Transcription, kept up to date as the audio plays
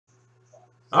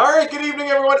All right, good evening,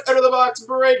 everyone. Out of the box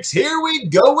breaks. Here we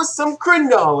go with some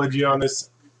chronology on this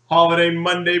holiday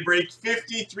Monday break.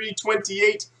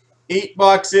 5328,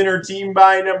 8-box inner team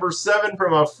by number 7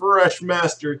 from a fresh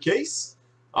master case.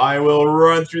 I will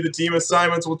run through the team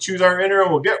assignments. We'll choose our inner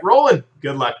and we'll get rolling.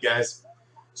 Good luck, guys.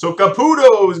 So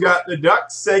Caputo's got the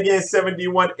Ducks. Seguin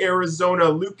 71, Arizona,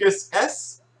 Lucas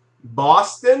S.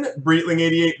 Boston, Breitling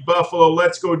 88, Buffalo.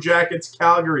 Let's Go Jackets,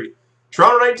 Calgary.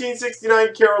 Toronto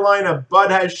 1969, Carolina.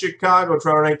 Bud has Chicago.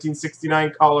 Toronto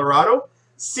 1969, Colorado.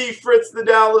 C. Fritz, the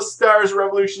Dallas Stars.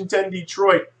 Revolution 10,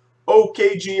 Detroit.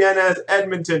 OKGN has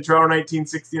Edmonton. Toronto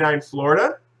 1969,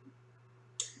 Florida.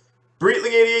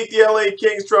 Breitling 88, the LA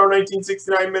Kings. Toronto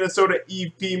 1969, Minnesota.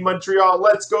 EP, Montreal.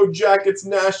 Let's Go Jackets,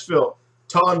 Nashville.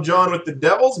 Tom John with the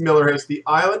Devils. Miller has the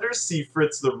Islanders. C.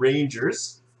 Fritz, the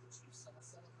Rangers.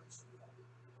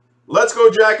 Let's Go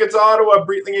Jackets, Ottawa.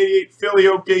 Breitling 88, Philly.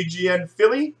 OKGN,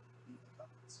 Philly.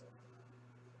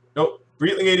 Nope.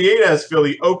 Breitling 88 has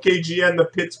Philly. OKGN, the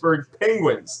Pittsburgh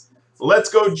Penguins.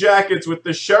 Let's Go Jackets with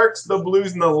the Sharks, the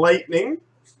Blues, and the Lightning.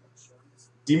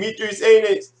 Dimitris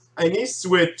Ainis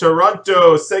with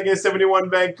Toronto. Seguin 71,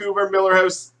 Vancouver.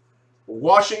 Millerhouse,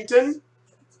 Washington.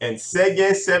 And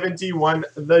Seguin 71,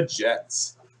 the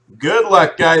Jets. Good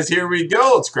luck, guys. Here we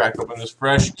go. Let's crack open this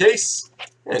fresh case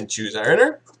and choose our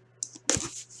inner.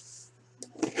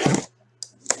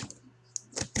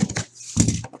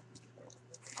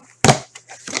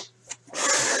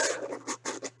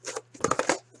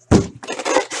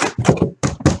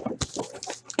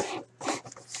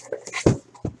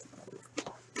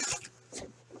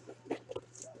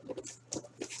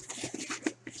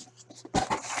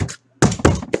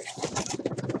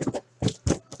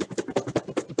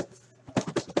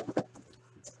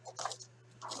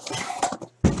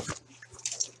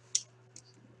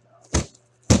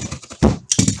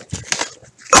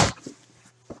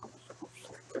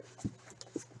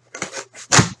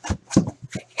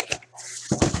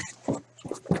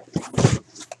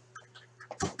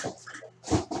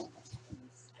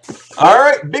 All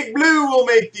right, Big Blue will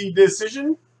make the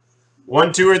decision.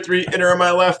 1, 2, or 3, inner on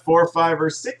my left. 4, 5, or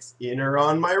 6, inner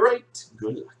on my right.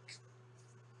 Good luck.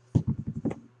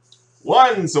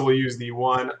 1, so we'll use the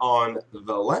 1 on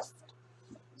the left.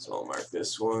 So I'll mark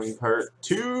this one part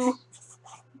 2.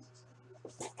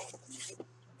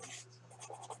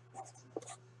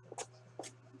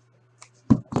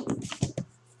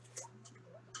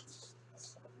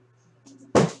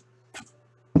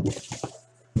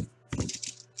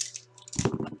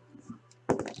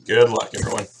 Good luck,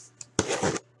 everyone.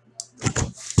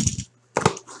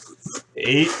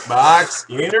 8-box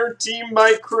inner team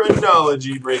by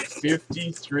chronology break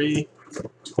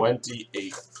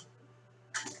 5328.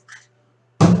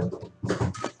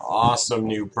 Awesome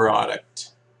new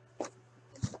product.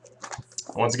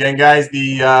 Once again, guys,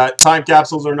 the time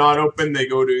capsules are not open. They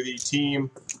go to the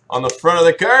team on the front of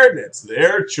the card. It's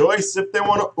their choice if they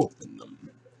want to open them.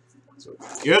 So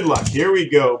good luck. Here we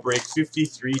go. Break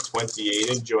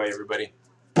 5328. Enjoy, everybody.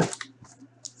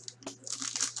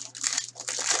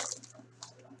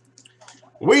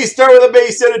 We start with a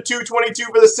base set of 222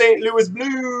 for the St. Louis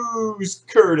Blues.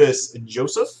 Curtis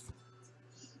Joseph.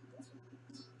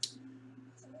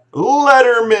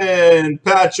 Letterman.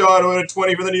 Patch auto at a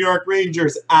 20 for the New York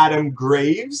Rangers. Adam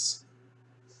Graves.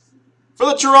 For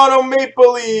the Toronto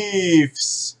Maple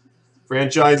Leafs.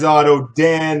 Franchise auto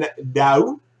Dan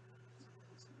Dow.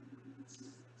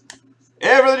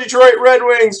 And for the Detroit Red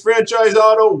Wings, franchise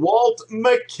auto, Walt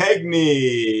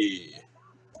McKegney.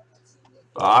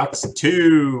 Box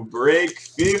 2, break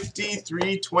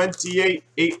 5328,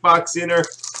 8-box inner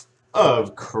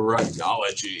of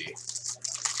chronology.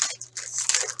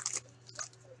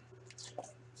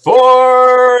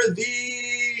 For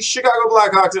the Chicago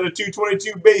Blackhawks at a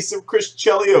 222 base of Chris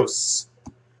Chelios.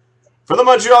 For the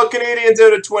Montreal Canadiens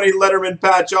out of 20, Letterman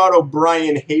patch auto,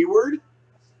 Brian Hayward.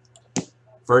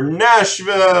 For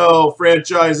Nashville,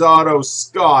 franchise auto,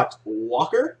 Scott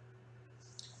Walker.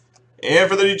 And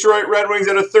for the Detroit Red Wings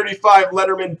at a 35,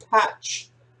 Letterman patch,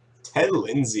 Ted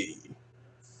Lindsay.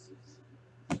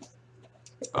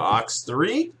 Box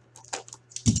 3.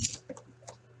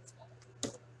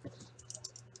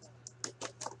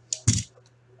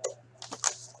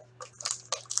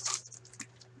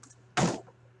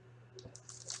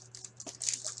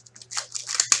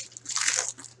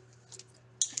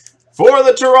 For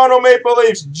the Toronto Maple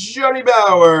Leafs, Johnny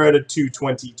Bower at a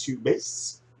 222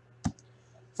 base.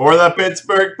 For the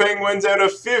Pittsburgh Penguins, out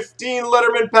of 15,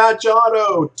 Letterman patch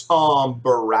auto, Tom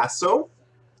Barrasso.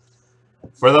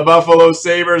 For the Buffalo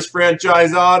Sabres,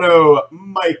 franchise auto,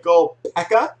 Michael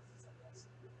Pekka.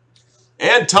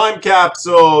 And time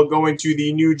capsule going to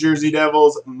the New Jersey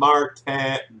Devils,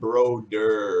 Martin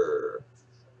Brodeur.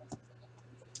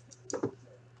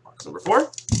 Box number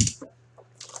 4.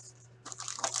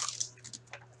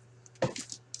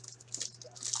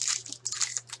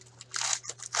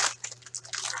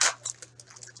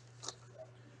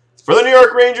 For the New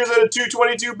York Rangers at a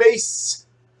 222 base,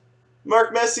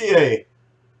 Mark Messier.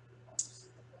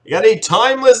 You got a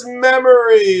timeless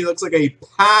memory. Looks like a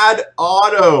pad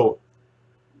auto.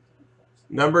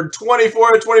 Numbered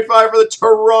 24 to 25 for the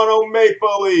Toronto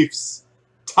Maple Leafs,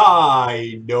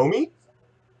 Ty Domi.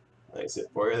 Nice hit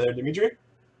for you there, Dimitri.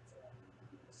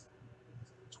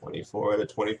 24 to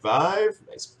 25.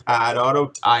 Nice pad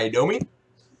auto, Ty Domi.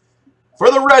 For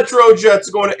the Retro Jets,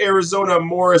 going to Arizona,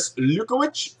 Morris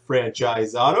Lukowicz,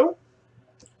 franchise auto.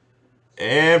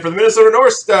 And for the Minnesota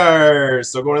North Stars,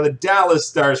 so going to the Dallas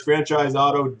Stars, franchise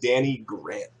auto, Danny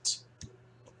Grant.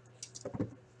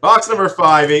 Box number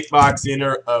 5, 8-box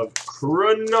inner of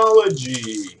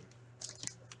Chronology.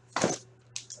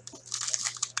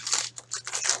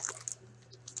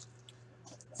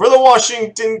 For the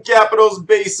Washington Capitals,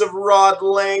 base of Rod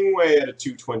Langway at a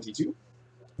 222.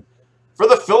 For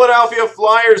the Philadelphia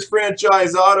Flyers,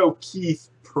 franchise auto, Keith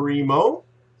Primo.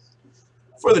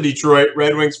 For the Detroit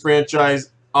Red Wings,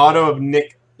 franchise auto of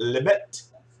Nick Libet.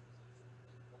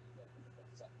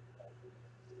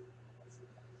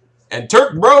 And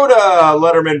Turk Broda,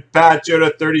 Letterman patch out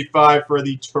of 35 for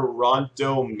the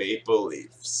Toronto Maple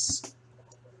Leafs.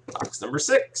 Box number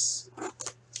 6.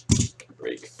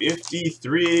 Break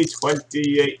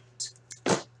 5328.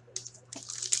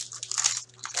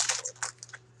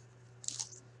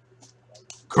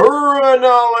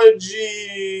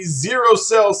 Chronology 0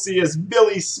 Celsius,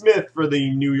 Billy Smith for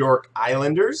the New York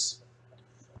Islanders.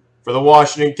 For the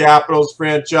Washington Capitals,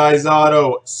 franchise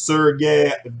auto,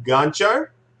 Sergei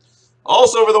Gonchar.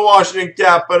 Also for the Washington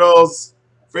Capitals,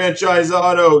 franchise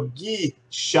auto, Guy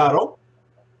Charron.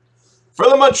 For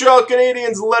the Montreal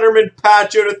Canadiens, Letterman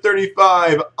patch out of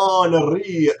 35,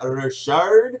 Henri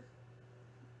Richard.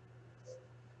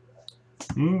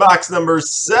 Box number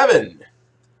 7.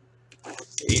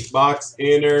 8-box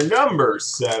inner number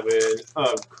 7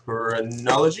 of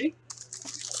Chronology.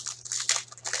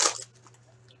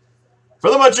 For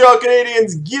the Montreal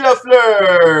Canadiens, Guy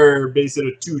Lafleur, base at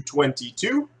a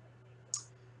 222.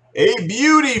 A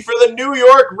beauty for the New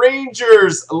York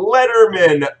Rangers,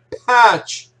 Letterman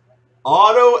patch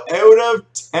auto out of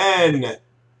 10.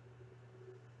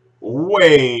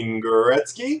 Wayne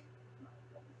Gretzky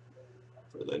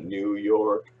for the New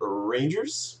York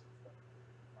Rangers.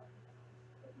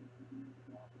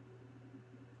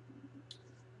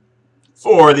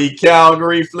 For the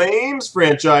Calgary Flames,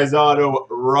 franchise auto,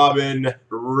 Robin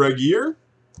Regier.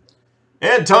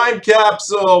 And time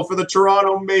capsule for the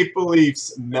Toronto Maple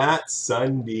Leafs, Matt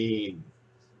Sundin.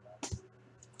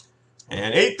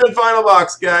 And 8th and final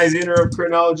box, guys, inner of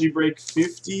Chronology break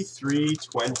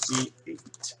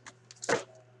 5328.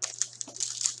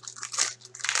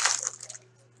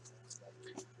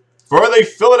 For the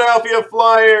Philadelphia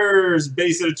Flyers,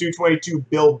 base at a 222,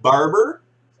 Bill Barber.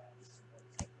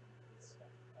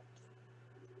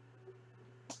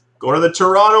 Going to the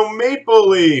Toronto Maple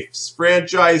Leafs,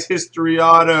 franchise history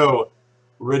auto,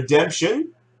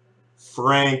 Redemption,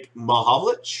 Frank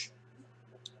Mahovlich.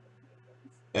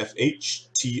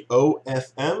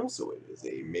 FHTOFM, so it is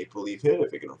a Maple Leaf hit,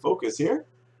 if it can focus here.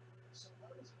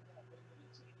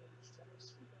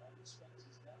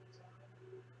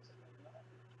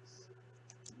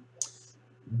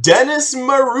 Dennis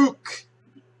Maruk,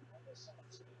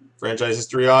 franchise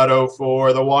history auto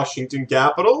for the Washington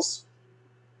Capitals.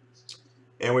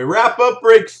 And we wrap up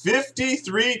break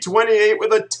 5328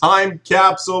 with a time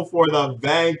capsule for the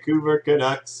Vancouver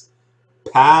Canucks,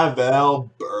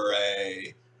 Pavel Bure.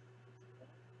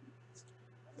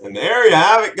 And there you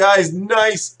have it, guys.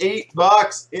 Nice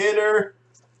 8-box inner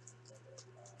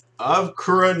of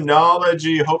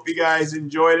Chronology. Hope you guys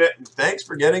enjoyed it. And thanks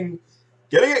for getting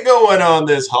it going on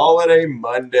this holiday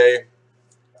Monday.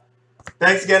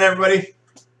 Thanks again, everybody.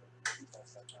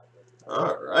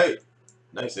 All right.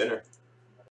 Nice inner.